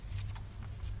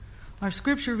Our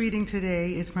scripture reading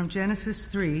today is from Genesis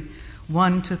 3,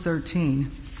 1 to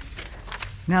 13.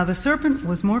 Now the serpent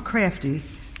was more crafty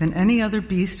than any other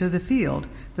beast of the field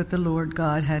that the Lord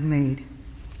God had made.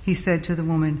 He said to the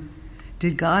woman,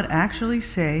 "Did God actually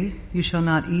say, 'You shall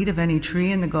not eat of any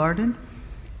tree in the garden'?"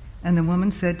 And the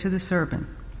woman said to the serpent,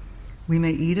 "We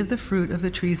may eat of the fruit of the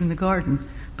trees in the garden,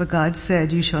 but God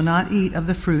said, 'You shall not eat of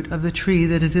the fruit of the tree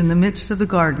that is in the midst of the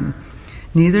garden,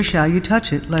 neither shall you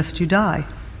touch it, lest you die.'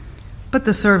 But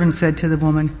the serpent said to the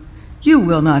woman, 'You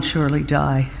will not surely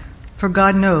die, for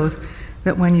God knows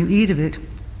that when you eat of it,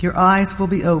 your eyes will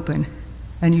be open,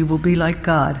 and you will be like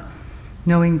God,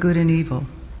 knowing good and evil.'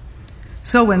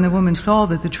 So when the woman saw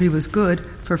that the tree was good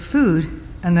for food,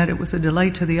 and that it was a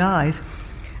delight to the eyes,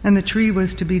 and the tree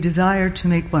was to be desired to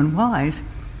make one wise,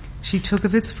 she took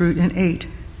of its fruit and ate,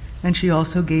 and she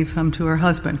also gave some to her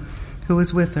husband, who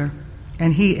was with her,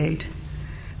 and he ate.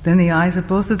 Then the eyes of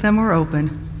both of them were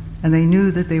open, and they knew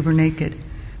that they were naked.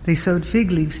 They sewed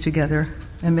fig leaves together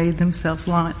and made themselves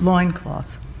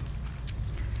loincloths.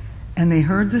 And they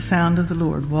heard the sound of the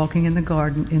Lord walking in the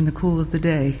garden in the cool of the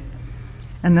day.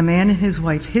 And the man and his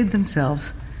wife hid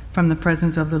themselves from the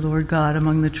presence of the Lord God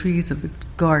among the trees of the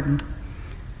garden.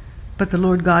 But the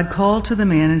Lord God called to the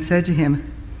man and said to him,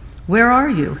 'Where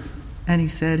are you?' And he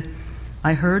said,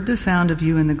 'I heard the sound of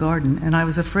you in the garden, and I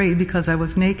was afraid because I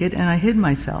was naked, and I hid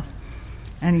myself.'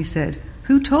 And he said,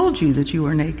 'Who told you that you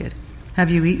were naked? Have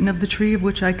you eaten of the tree of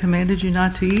which I commanded you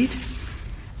not to eat?'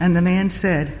 And the man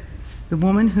said, 'The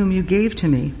woman whom you gave to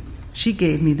me, she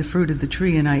gave me the fruit of the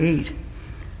tree, and I ate.'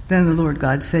 Then the Lord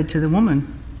God said to the woman,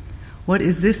 'What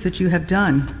is this that you have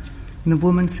done?' And the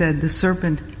woman said, 'The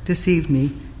serpent deceived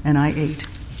me, and I ate.'"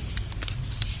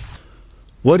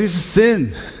 What is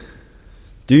sin?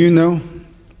 Do you know?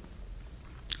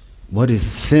 What is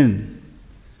sin?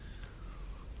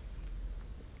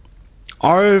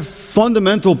 Our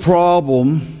fundamental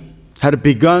problem had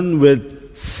begun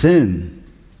with sin.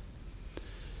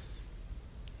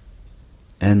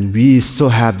 And we still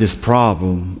have this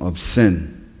problem of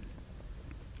sin.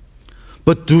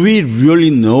 But do we really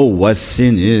know what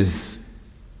sin is?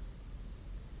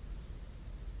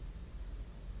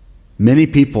 Many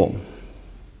people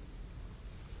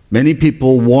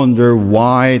wonder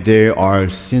why they are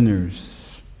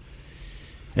sinners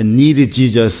and needed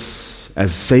Jesus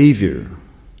as Savior.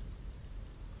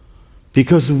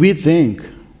 Because we think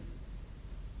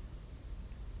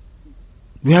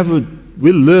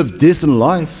we live decent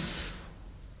life,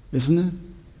 isn't it?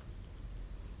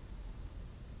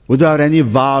 Without any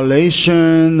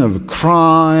violation of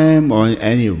crime or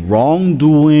any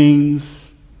wrongdoings.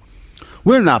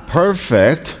 We're not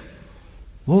perfect.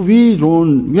 Well, we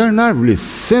are not really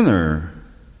sinner,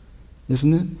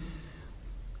 isn't it?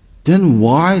 Then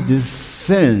why does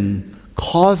sin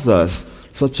cause us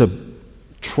such a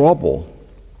trouble?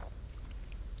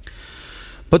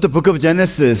 But the book of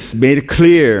Genesis made it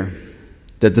clear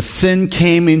that the sin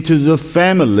came into the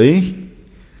family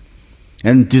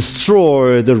and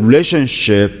destroyed the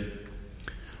relationship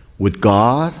with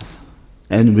God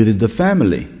and within the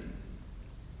family.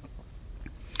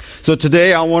 So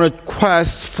today I want to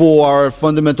quest for our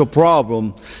fundamental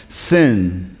problem,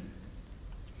 sin,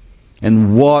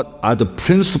 and what are the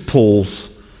principles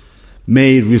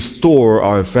may restore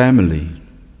our family.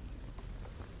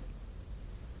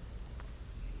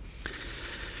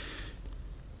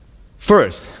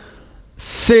 First,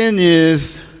 sin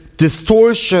is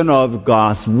distortion of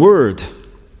God's word.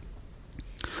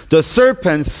 The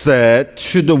serpent said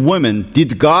to the woman,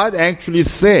 "Did God actually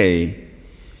say,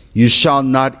 'You shall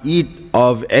not eat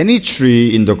of any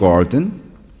tree in the garden'?"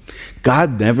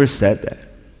 God never said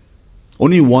that.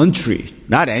 Only one tree,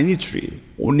 not any tree.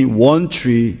 Only one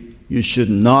tree you should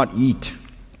not eat.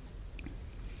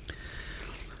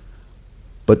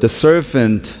 But the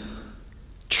serpent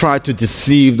tried to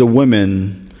deceive the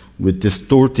women with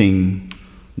distorting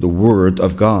the word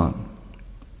of God.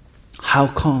 How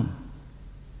come?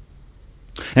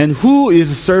 And who is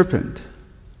the serpent?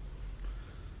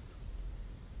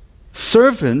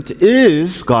 Serpent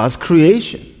is God's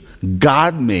creation.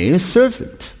 God made a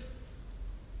serpent.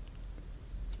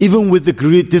 Even with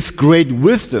this great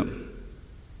wisdom.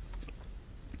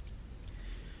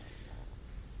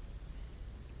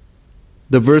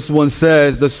 The verse 1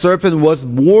 says, "The serpent was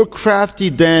more crafty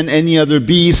than any other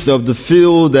beast of the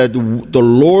field that the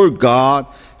Lord God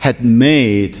had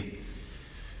made."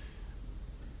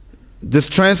 This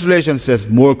translation says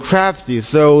more crafty,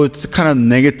 so it's kind of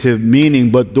negative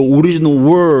meaning, but the original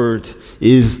word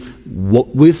is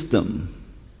wisdom.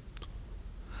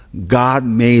 God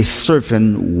made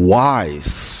serpent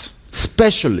wise,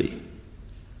 specially.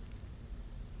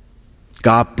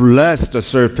 God blessed the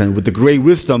serpent with the great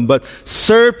wisdom, but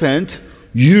serpent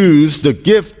used the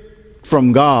gift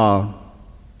from God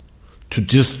to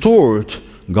distort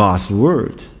God's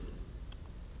word.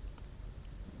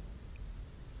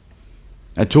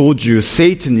 I told you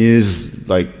Satan is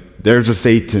like, there's a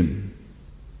Satan.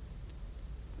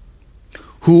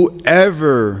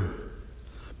 Whoever,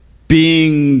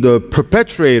 being the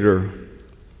perpetrator,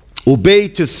 obey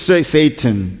to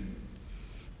Satan,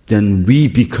 then we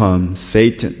become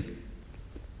Satan.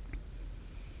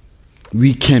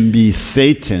 We can be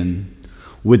Satan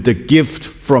with the gift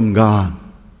from God,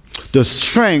 the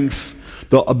strength,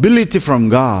 the ability from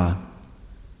God.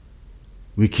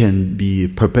 We can be a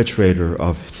perpetrator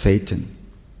of Satan.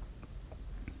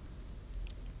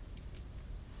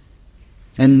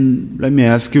 And let me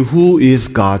ask you, who is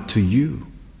God to you?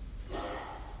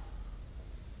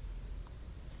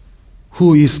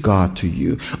 Who is God to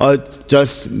you?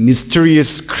 Just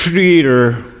mysterious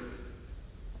creator?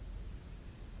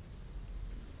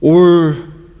 Or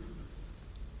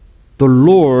the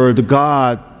Lord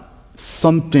God,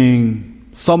 someone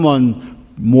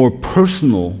more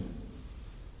personal,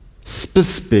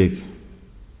 specific?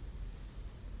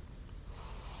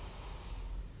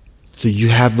 So you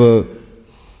have a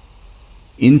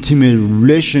intimate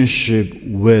relationship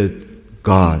with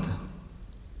God.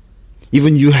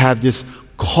 Even you have this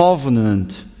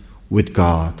covenant with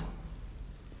God.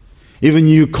 Even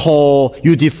you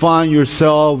define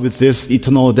yourself with this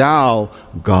eternal Tao,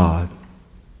 God.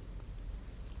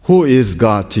 Who is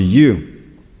God to you?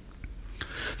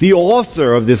 The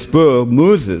author of this book,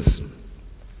 Moses,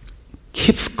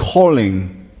 keeps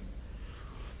calling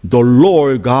the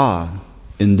Lord God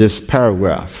in this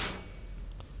paragraph.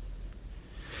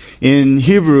 In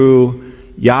Hebrew,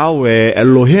 Yahweh,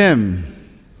 Elohim.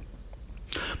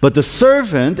 But the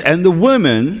servant and the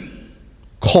women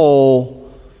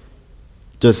call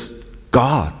just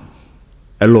God,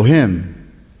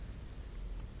 Elohim.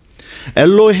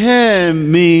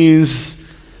 Elohim means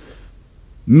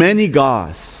many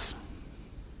gods,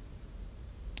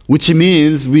 which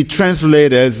means we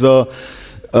translate as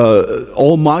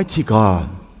Almighty God.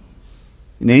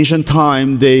 In ancient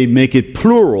time, they make it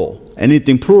plural,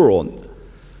 anything plural.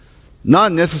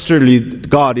 Not necessarily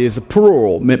God is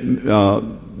plural,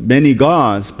 many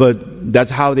gods, but that's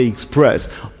how they express.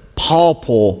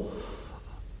 Powerful,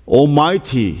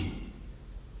 almighty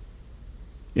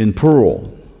in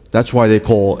plural. That's why they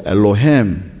call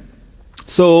Elohim.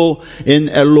 So in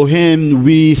Elohim,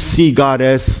 we see God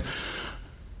as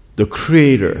the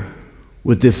creator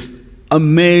with this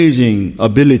amazing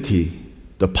ability,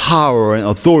 the power and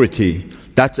authority.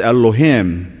 That's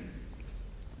Elohim.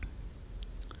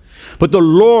 But the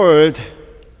Lord,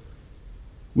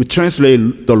 we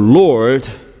translate the Lord,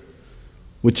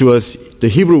 which was the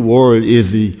Hebrew word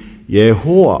is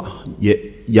Yehovah,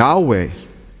 Yahweh.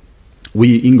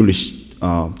 We English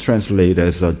translate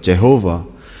as Jehovah.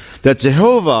 That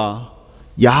Jehovah,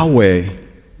 Yahweh,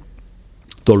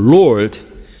 the Lord,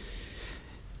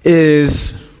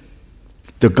 is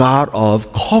the God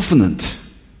of covenant.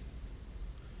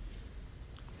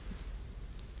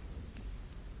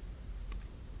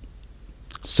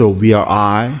 So we are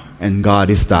I, and God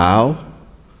is thou.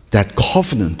 That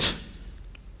covenant.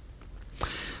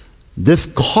 This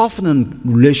covenant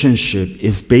relationship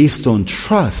is based on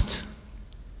trust.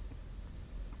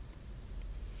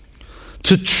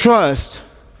 To trust,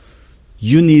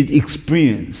 you need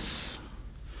experience.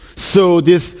 So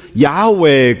this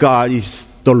Yahweh God is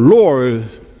the Lord.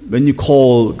 When you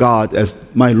call God as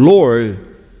my Lord,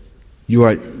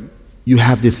 you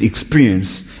have this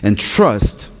experience and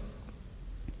trust.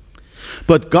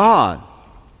 But God,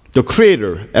 the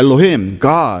Creator, Elohim,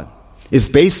 God, is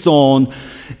based on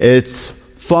its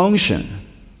function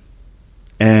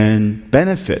and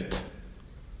benefit.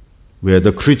 We are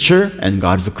the creature and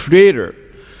God is the Creator.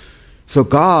 So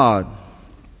God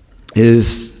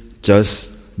is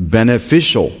just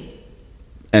beneficial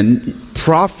and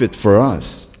profit for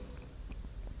us.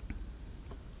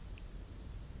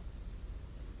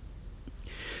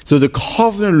 So the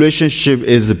covenant relationship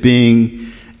is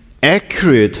being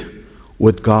accurate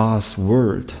with God's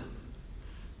word.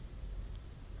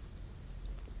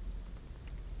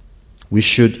 We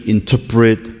should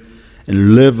interpret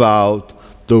and live out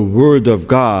the word of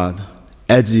God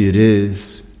as it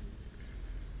is.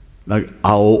 Like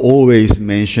I'll always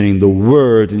mentioning the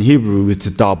word in Hebrew, which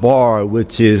is dabar,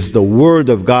 which is the word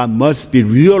of God must be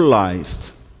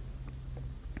realized.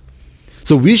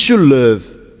 So we should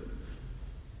live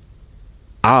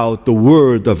out the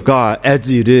word of God as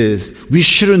it is. We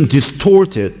shouldn't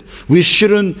distort it. We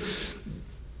shouldn't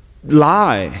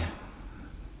lie.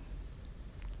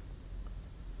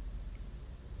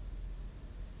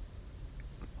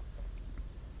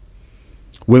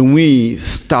 when we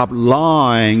stop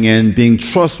lying and being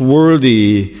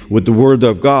trustworthy with the Word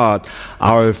of God,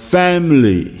 our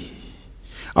family,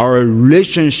 our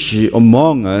relationship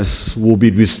among us will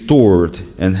be restored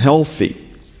and healthy.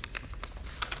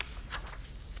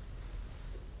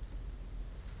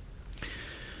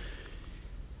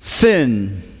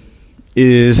 Sin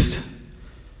is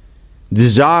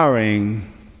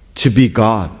desiring to be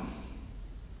God.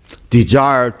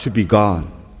 Desire to be God.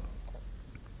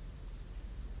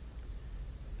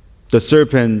 The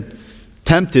serpent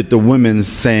tempted the woman,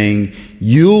 saying,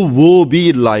 "You will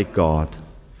be like God,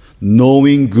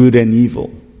 knowing good and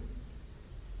evil."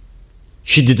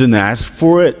 She didn't ask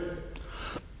for it,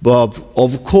 but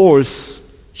of course,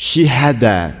 she had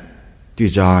that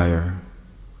desire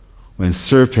when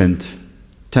serpent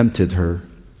tempted her.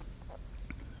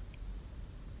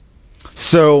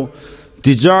 So,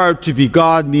 desire to be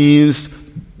God means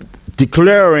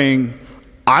declaring,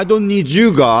 "I don't need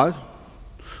you, God,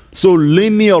 so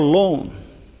leave me alone."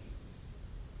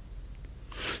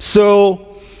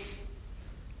 So,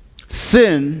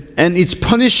 sin and its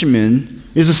punishment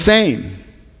is the same.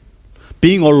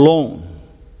 Being alone.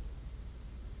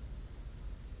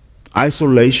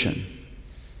 Isolation.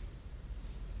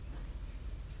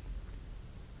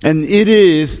 And it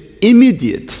is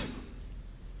immediate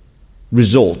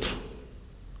result.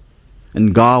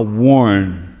 And God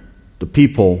warned the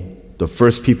people, the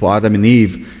first people, Adam and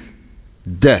Eve,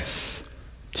 death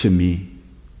to me.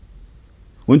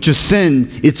 When you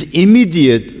sin, it's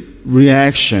immediate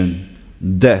reaction,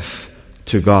 death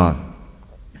to God.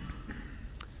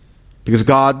 Because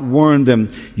God warned them,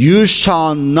 "You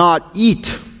shall not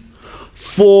eat,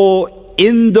 for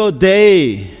in the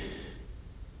day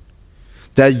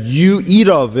that you eat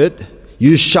of it,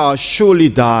 you shall surely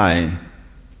die."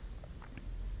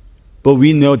 But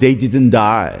we know they didn't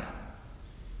die.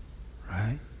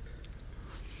 Right?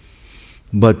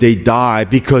 But they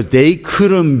died because they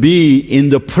couldn't be in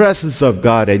the presence of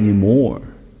God anymore.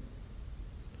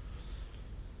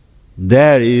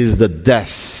 That is the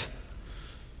death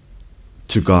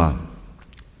to God.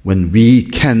 When we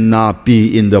cannot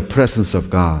be in the presence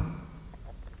of God.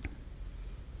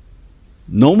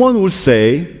 No one will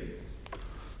say,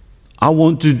 I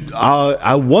want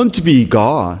to be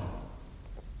God.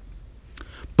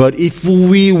 But if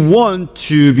we want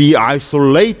to be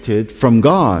isolated from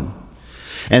God,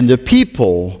 and the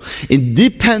people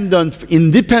independent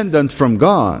from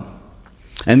God,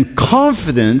 and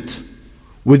confident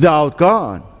without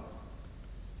God,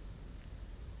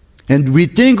 and we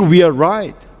think we are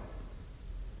right,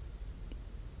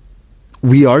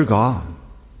 we are God,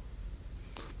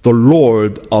 the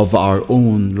Lord of our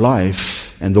own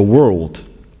life and the world.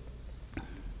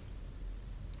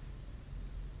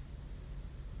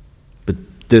 But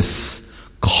this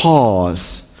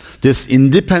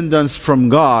independence from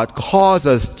God causes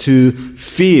us to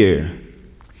fear.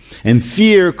 And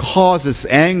fear causes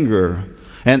anger.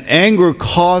 And anger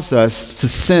causes us to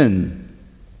sin.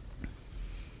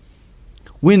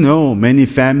 We know many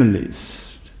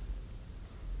families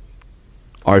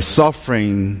are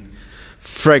suffering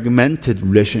fragmented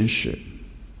relationship.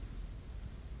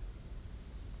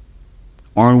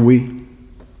 Aren't we?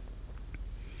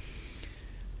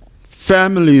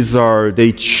 Families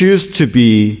they choose to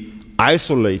be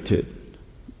isolated,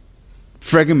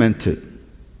 fragmented.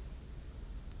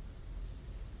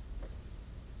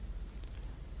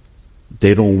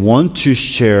 They don't want to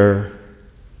share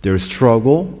their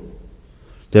struggle.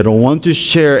 They don't want to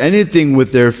share anything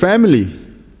with their family.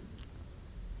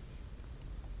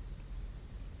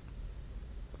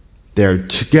 They're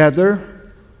together,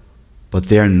 but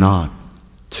they're not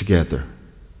together.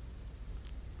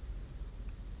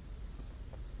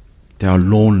 They are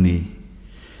lonely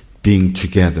being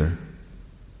together.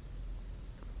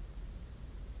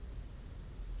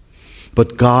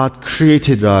 But God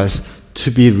created us to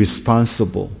be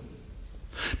responsible.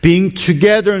 Being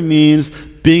together means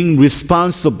being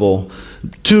responsible,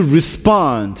 to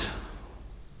respond.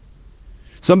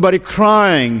 Somebody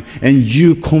crying and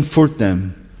you comfort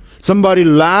them. Somebody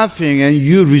laughing and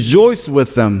you rejoice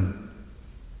with them.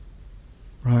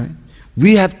 Right?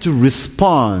 We have to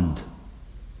respond.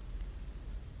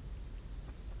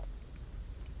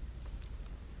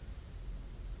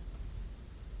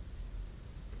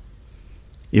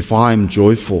 If I am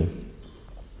joyful,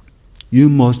 you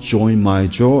must join my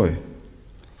joy.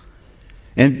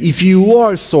 And if you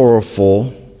are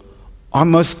sorrowful, I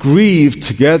must grieve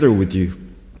together with you.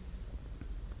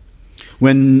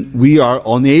 When we are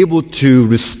unable to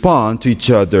respond to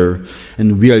each other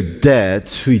and we are dead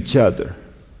to each other.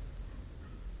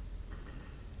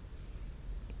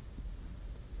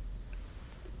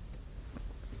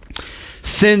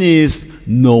 Sin is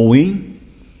knowing,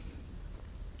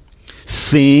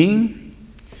 seeing,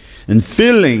 and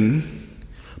feeling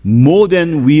more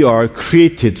than we are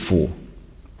created for.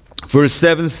 Verse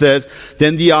 7 says,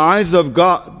 Then the eyes of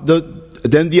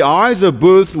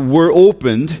both were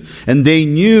opened, and they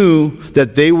knew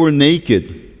that they were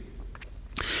naked.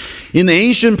 In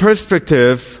ancient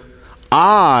perspective,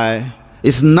 eye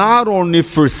is not only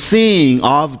for seeing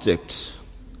objects.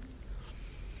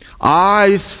 Eye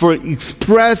is for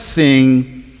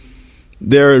expressing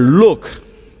their look,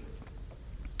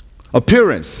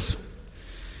 appearance,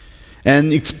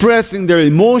 and expressing their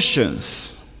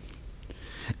emotions,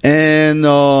 and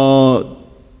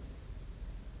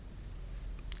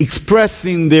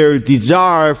expressing their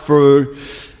desire for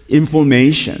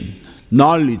information,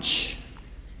 knowledge.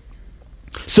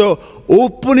 So,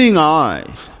 opening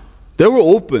eyes, they were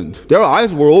opened. Their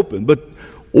eyes were open, but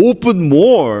open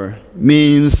more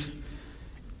means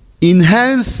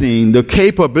enhancing the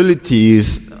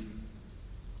capabilities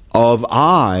of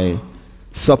eye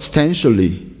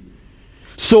substantially.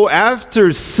 So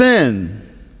after sin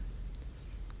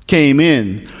came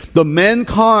in, the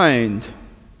mankind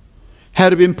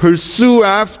had been pursued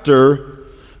after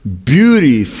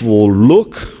beautiful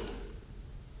look,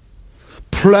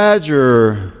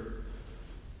 pleasure,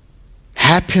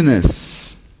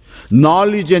 happiness,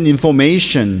 knowledge and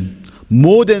information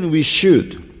more than we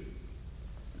should.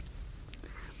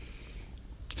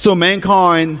 So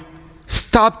mankind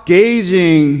stopped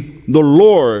gazing the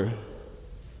Lord,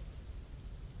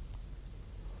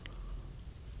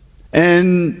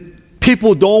 and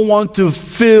people don't want to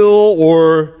feel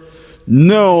or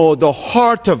know the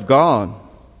heart of God,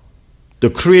 the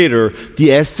Creator,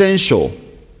 the essential.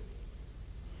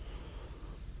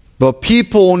 But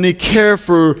people only care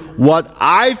for what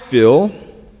I feel,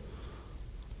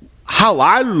 how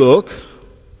I look,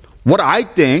 what I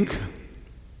think,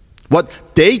 what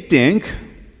they think,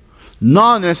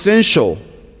 non-essential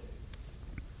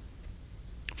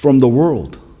from the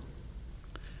world.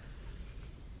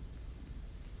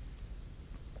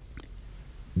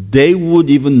 They would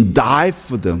even die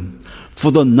for them,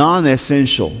 for the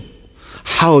non-essential,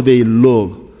 how they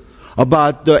look,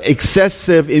 about the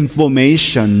excessive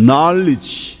information,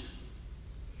 knowledge,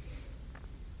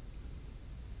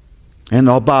 and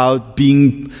about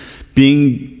being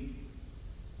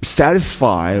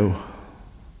satisfied,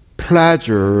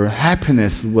 pleasure,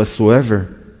 happiness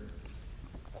whatsoever.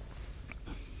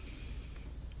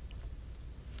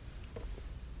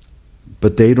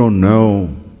 But they don't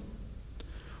know.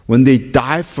 When they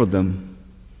die for them,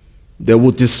 they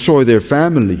will destroy their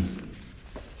family.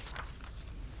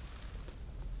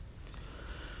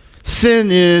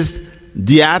 Sin is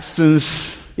the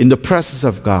absence in the presence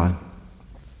of God.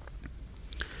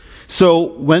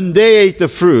 So when they ate the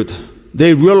fruit,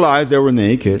 they realized they were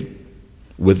naked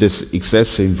with this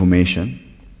excessive information.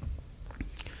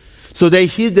 So they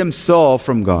hid themselves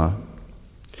from God.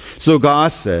 So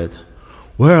God said,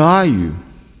 "Where are you?"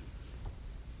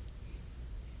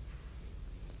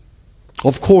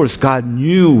 Of course, God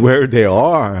knew where they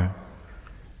are.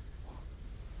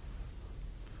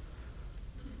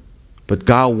 But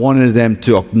God wanted them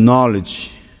to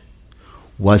acknowledge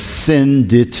what sin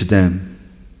did to them.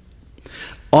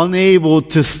 Unable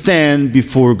to stand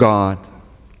before God.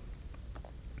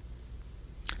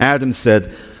 Adam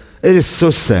said, "It is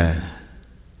so sad.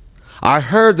 I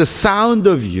heard the sound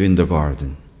of you in the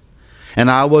garden, and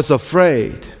I was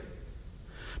afraid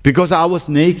because I was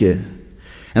naked,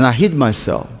 and I hid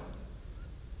myself."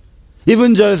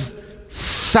 Even just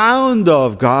sound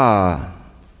of God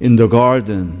in the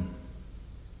garden,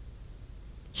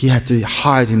 he had to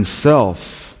hide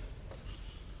himself.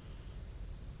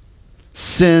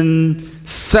 Sin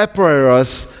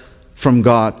separates us from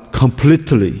God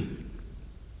completely,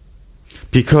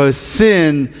 because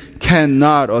sin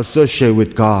cannot associate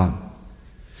with God.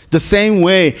 The same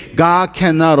way God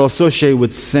cannot associate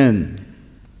with sin.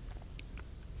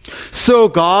 So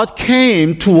God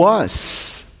came to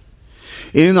us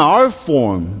in our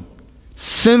form,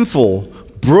 sinful,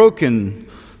 broken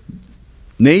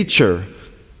nature,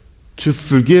 to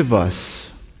forgive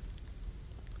us.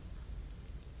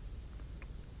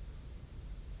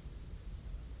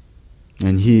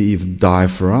 And He even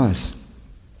died for us.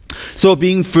 So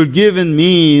being forgiven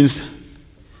means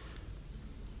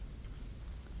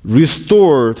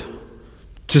restored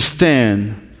to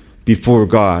stand before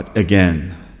God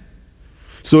again.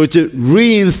 So it's a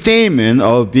reinstatement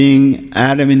of being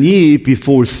Adam and Eve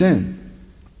before sin.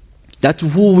 That's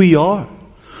who we are.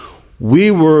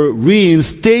 We were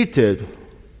reinstated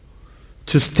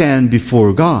to stand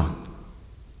before God.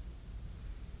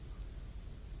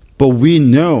 But we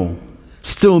know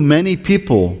still many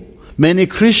people, many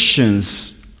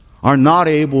Christians are not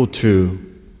able to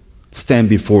stand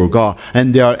before God,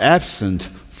 and they are absent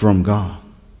from God.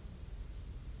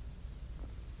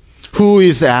 Who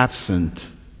is absent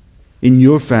in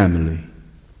your family?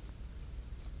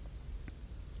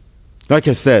 Like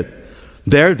I said,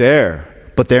 they're there,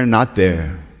 but they're not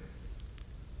there.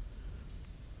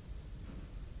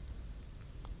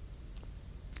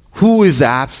 Who is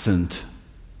absent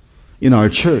in our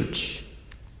church?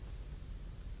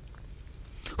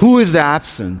 Who is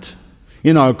absent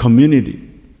in our community?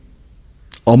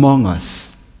 Among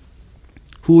us?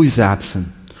 Who is absent?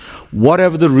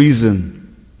 Whatever the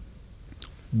reason,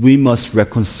 we must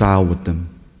reconcile with them.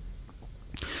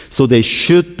 So they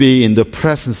should be in the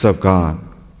presence of God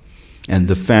and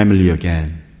the family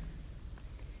again.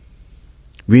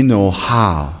 We know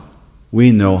how.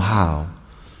 We know how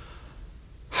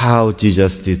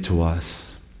Jesus did to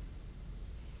us.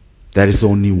 That is the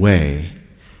only way.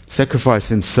 Sacrifice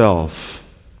himself.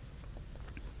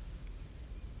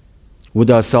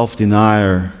 Without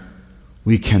self-denial,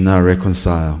 we cannot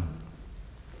reconcile.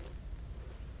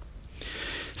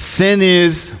 Sin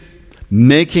is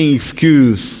making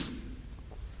excuse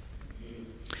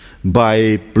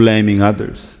by blaming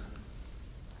others.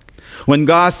 When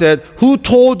God said, "Who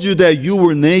told you that you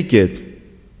were naked?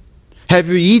 Have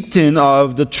you eaten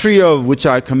of the tree of which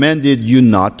I commanded you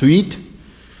not to eat?"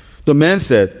 The man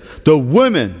said, "The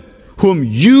woman whom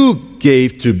you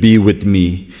gave to be with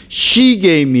me, she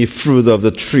gave me fruit of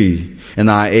the tree,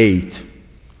 and I ate."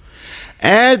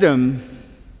 Adam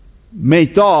may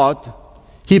thought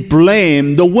he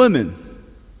blamed the woman,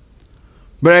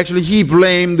 but actually he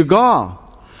blamed God,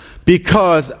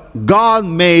 because God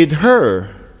made her,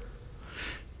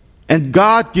 and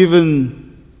God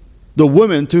given the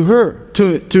woman to her,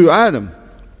 to Adam.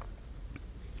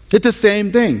 It's the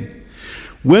same thing.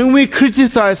 When we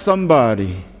criticize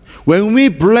somebody, when we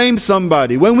blame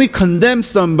somebody, when we condemn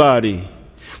somebody,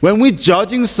 when we're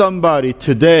judging somebody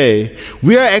today,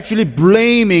 we are actually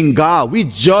blaming God. We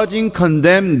judging,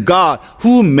 condemn God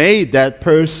who made that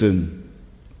person.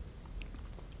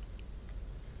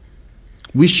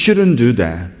 We shouldn't do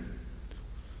that.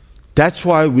 That's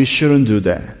why we shouldn't do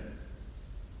that.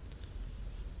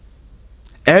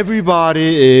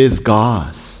 Everybody is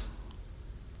God's.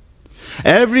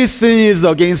 Everything is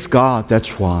against God.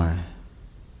 That's why.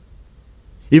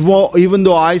 Even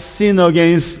though I sin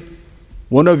against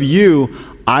one of you,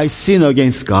 I sin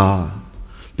against God,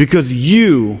 because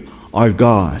you are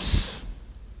God's.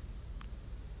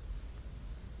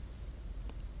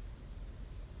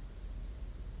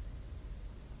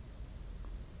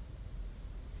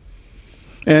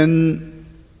 And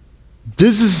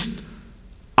this is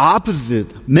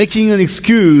opposite. Making an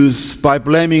excuse by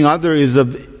blaming others is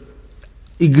the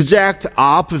exact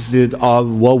opposite of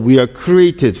what we are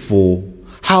created for,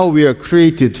 how we are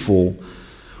created for.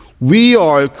 We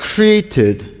are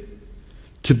created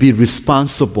to be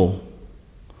responsible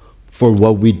for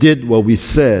what we did, what we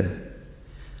said.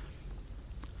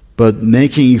 But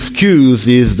making excuse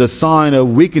is the sign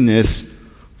of weakness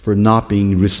for not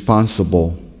being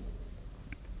responsible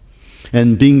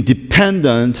and being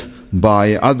dependent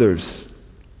by others.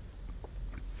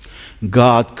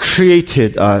 God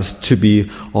created us to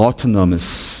be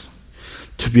autonomous,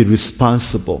 to be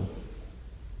responsible.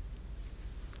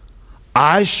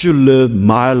 I should live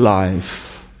my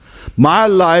life. My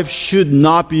life should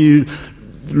not be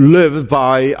lived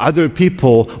by other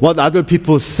people, what other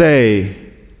people say,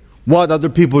 what other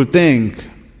people think,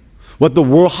 how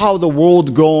the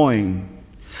world going.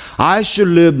 I should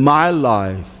live my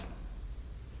life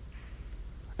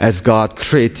as God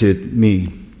created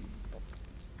me.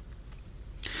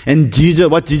 And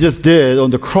what Jesus did on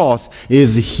the cross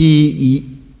is He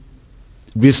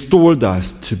restored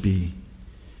us to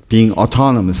being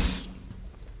autonomous,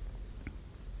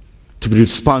 to be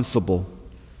responsible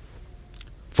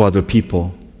for other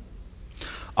people.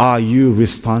 Are you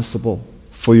responsible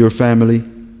for your family?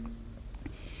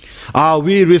 Are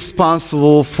we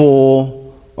responsible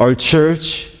for our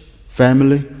church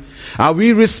family? Are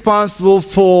we responsible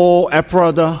for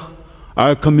Ephrata,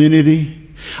 our community?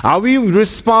 Are we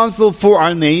responsible for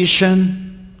our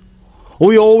nation? Are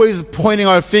we always pointing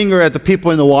our finger at the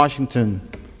people in Washington?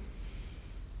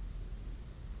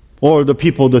 Or the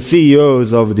people, the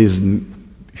CEOs of these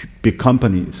big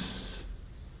companies?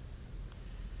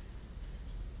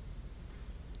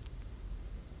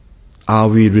 Are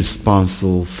we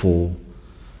responsible for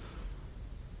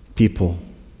people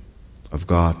of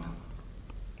God?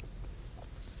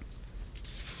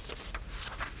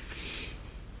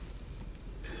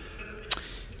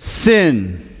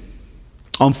 Sin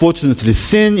unfortunately,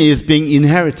 sin is being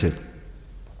inherited.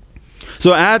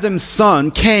 So Adam's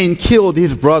son, Cain, killed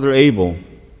his brother Abel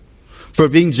for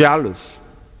being jealous.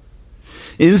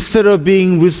 Instead of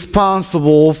being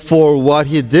responsible for what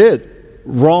he did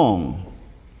wrong.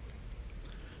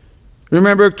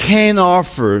 Remember, Cain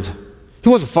offered, he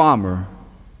was a farmer,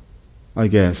 I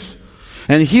guess,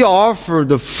 and he offered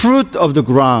the fruit of the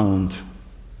ground.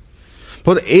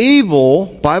 But Abel,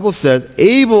 Bible said,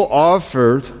 Abel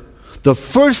offered the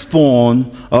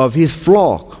firstborn of his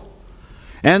flock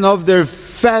and of their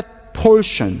fat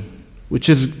portion, which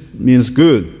means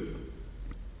good.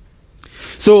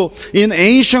 So in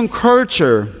ancient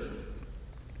culture,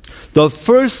 the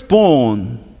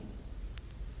firstborn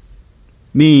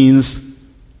means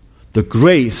the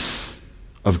grace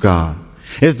of God.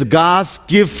 It's God's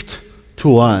gift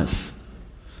to us.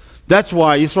 That's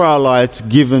why Israelites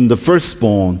given the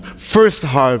firstborn, first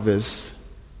harvest.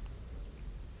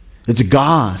 It's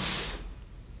God's.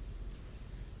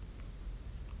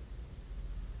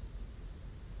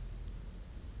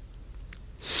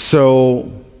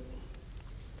 So,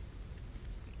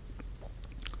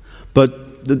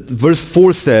 but verse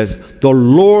 4 says, the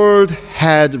Lord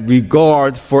had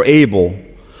regard for Abel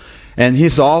and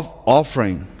his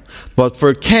offering, but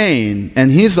for Cain and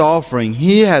his offering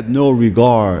he had no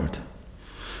regard.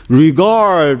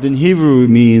 Regard in Hebrew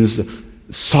means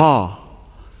saw,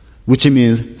 which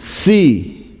means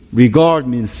see. Regard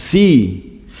means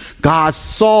see. God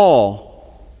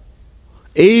saw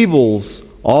Abel's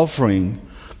offering,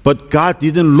 but God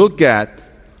didn't look at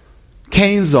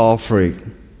Cain's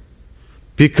offering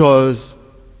because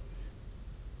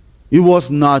it was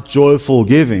not joyful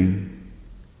giving.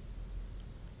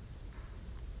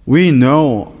 We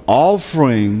know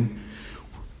offering,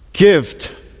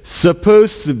 gift,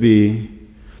 supposed to be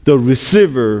the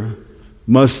receiver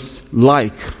must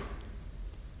like,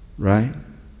 right?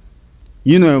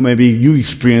 You know, maybe you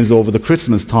experience over the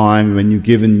Christmas time when you've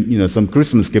given, some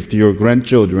Christmas gift to your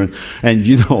grandchildren, and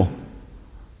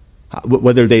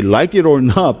whether they like it or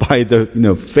not by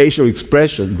the, facial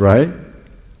expression, right?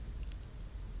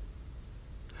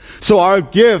 So our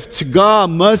gift to God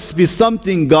must be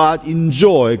something God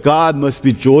enjoy. God must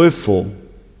be joyful.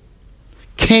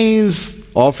 Cain's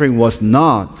offering was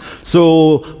not.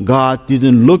 So God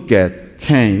didn't look at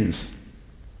Cain's.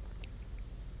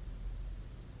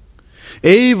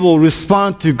 Abel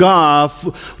responded to God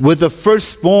with the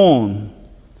firstborn,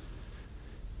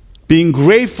 being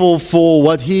grateful for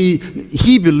what he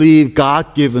believed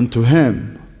God given to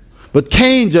him. But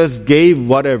Cain just gave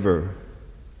whatever.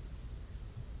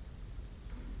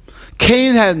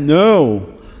 Cain had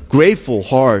no grateful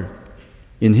heart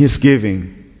in his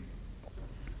giving.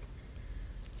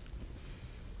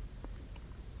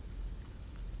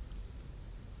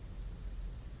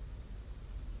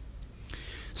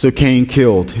 So Cain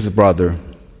killed his brother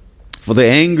for the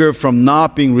anger from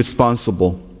not being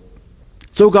responsible.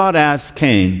 So God asked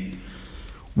Cain,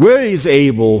 where is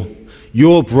Abel,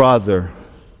 your brother?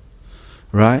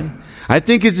 Right? I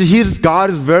think God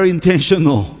is very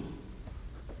intentional.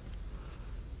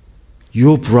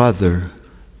 Your brother,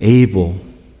 Abel.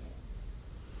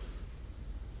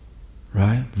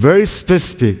 Right? Very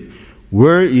specific.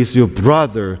 Where is your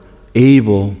brother,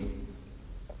 Abel?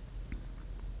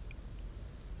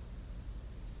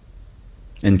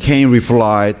 And Cain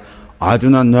replied, I do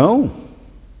not know.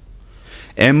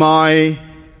 Am I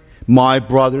my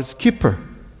brother's keeper?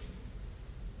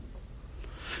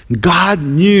 God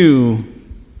knew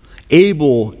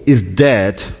Abel is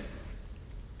dead.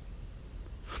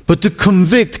 But to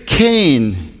convict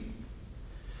Cain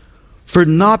for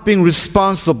not being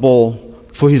responsible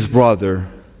for his brother.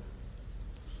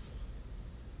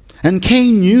 And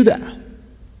Cain knew that.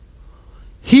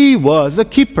 He was a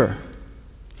keeper.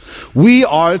 We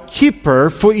are a keeper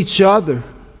for each other.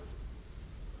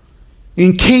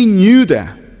 And Cain knew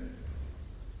that.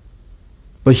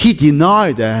 But he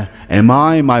denied that. Am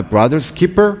I my brother's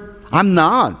keeper? I'm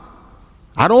not.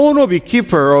 I don't want to be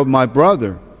keeper of my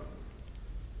brother.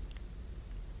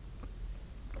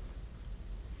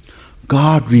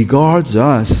 God regards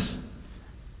us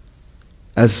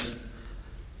as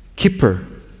keeper.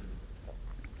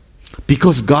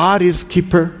 Because God is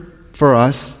keeper for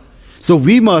us, so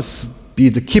we must be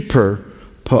the keeper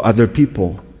for other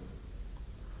people.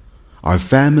 Our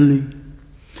family,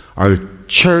 our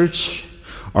church,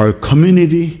 our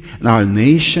community, and our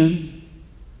nation.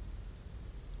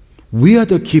 We are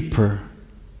the keeper.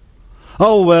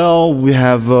 Oh, well, we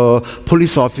have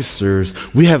police officers.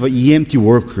 We have EMT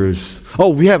workers. Oh,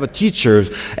 we have teachers.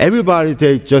 Everybody,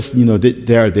 they just,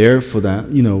 they are there for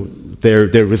that,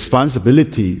 their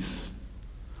responsibilities.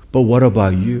 But what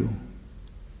about you?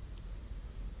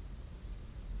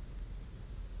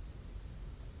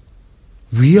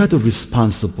 We are the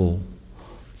responsible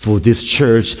for this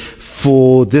church,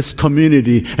 for this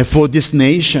community, and for this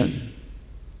nation.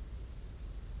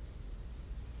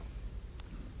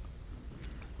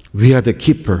 We are the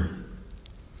keeper.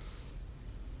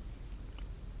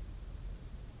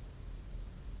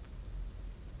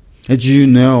 As you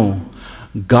know,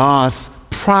 God's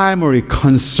primary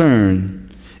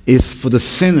concern is for the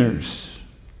sinners,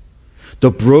 the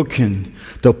broken,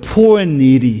 the poor and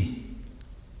needy.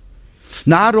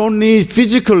 Not only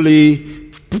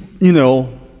physically,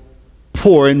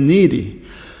 poor and needy,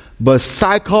 but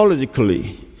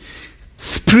psychologically,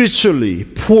 spiritually,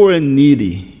 poor and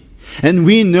needy. And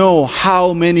we know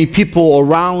how many people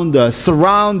around us,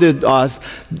 surrounded us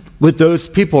with those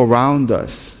people around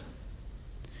us.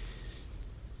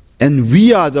 And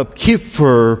we are the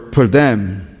keeper for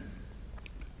them.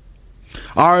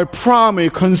 Our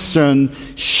primary concern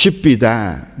should be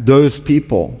that, those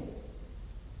people.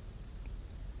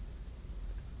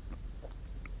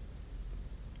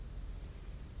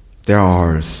 They're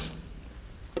ours.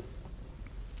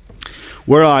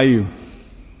 Where are you?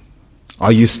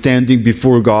 Are you standing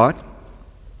before God?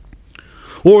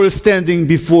 Or standing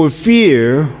before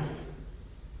fear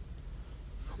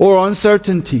or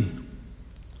uncertainty?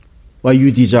 What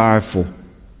you desire for?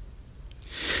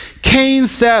 Cain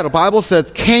settled, Bible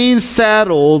says, Cain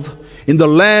settled in the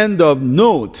land of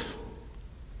Nod,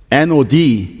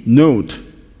 N-O-D, Nod,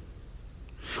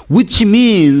 which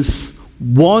means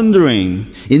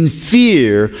wandering in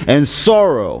fear and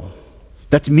sorrow.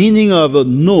 That's the meaning of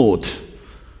Nod,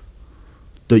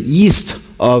 the east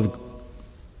of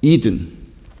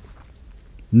Eden.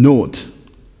 Nod.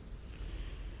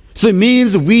 So it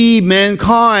means we,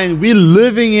 mankind, we're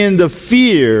living in the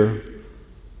fear.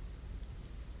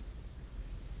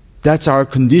 That's our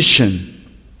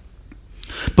condition.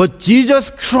 But Jesus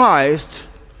Christ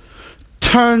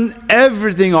turned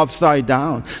everything upside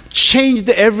down, changed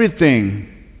everything.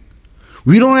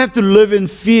 We don't have to live in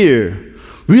fear.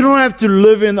 We don't have to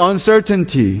live in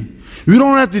uncertainty. We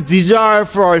don't have to desire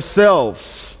for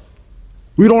ourselves.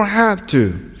 We don't have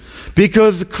to.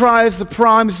 Because Christ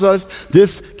promised us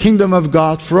this kingdom of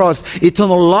God for us,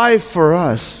 eternal life for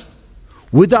us,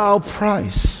 without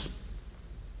price.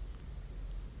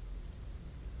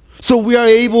 So we are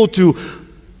able to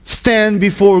stand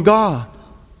before God.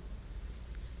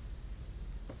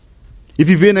 If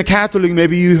you've been a Catholic,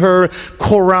 maybe you heard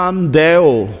Coram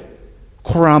Deo,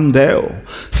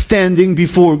 standing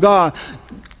before God.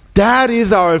 That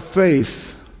is our faith.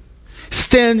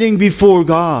 Standing before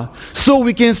God. So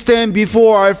we can stand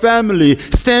before our family,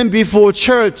 stand before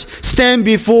church, stand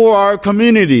before our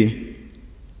community.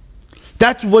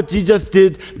 That's what Jesus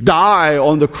did, die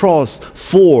on the cross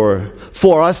for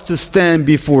us to stand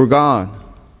before God.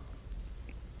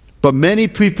 But many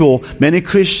people, many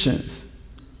Christians,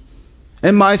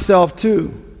 and myself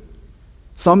too,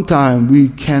 sometimes we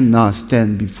cannot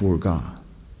stand before God.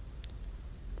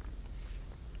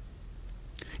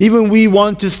 Even we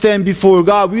want to stand before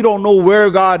God, we don't know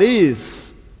where God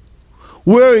is.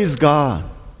 Where is God?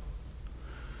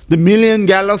 The million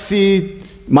galaxy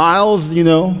miles, in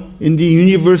the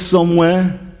universe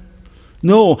somewhere?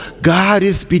 No, God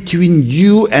is between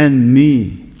you and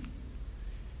me.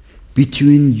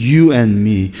 Between you and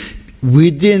me.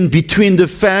 Between the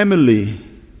family,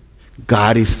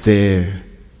 God is there.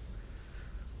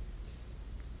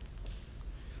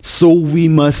 So we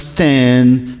must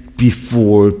stand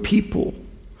before people,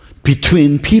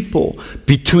 between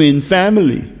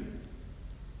family,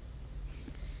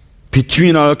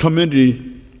 between our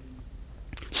community.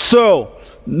 So,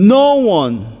 no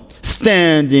one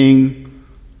standing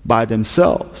by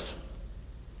themselves.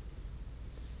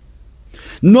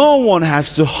 No one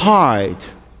has to hide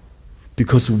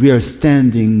because we are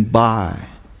standing by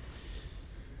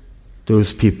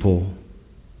those people.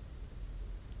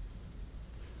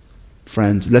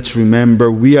 Friends, let's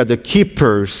remember we are the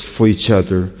keepers for each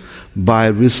other by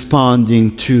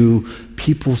responding to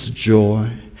people's joy,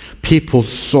 people's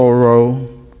sorrow,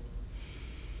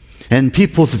 and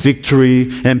people's victory,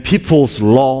 and people's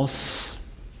loss.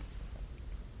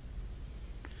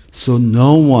 So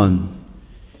no one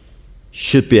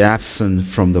should be absent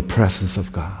from the presence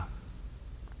of God.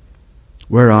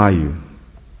 Where are you?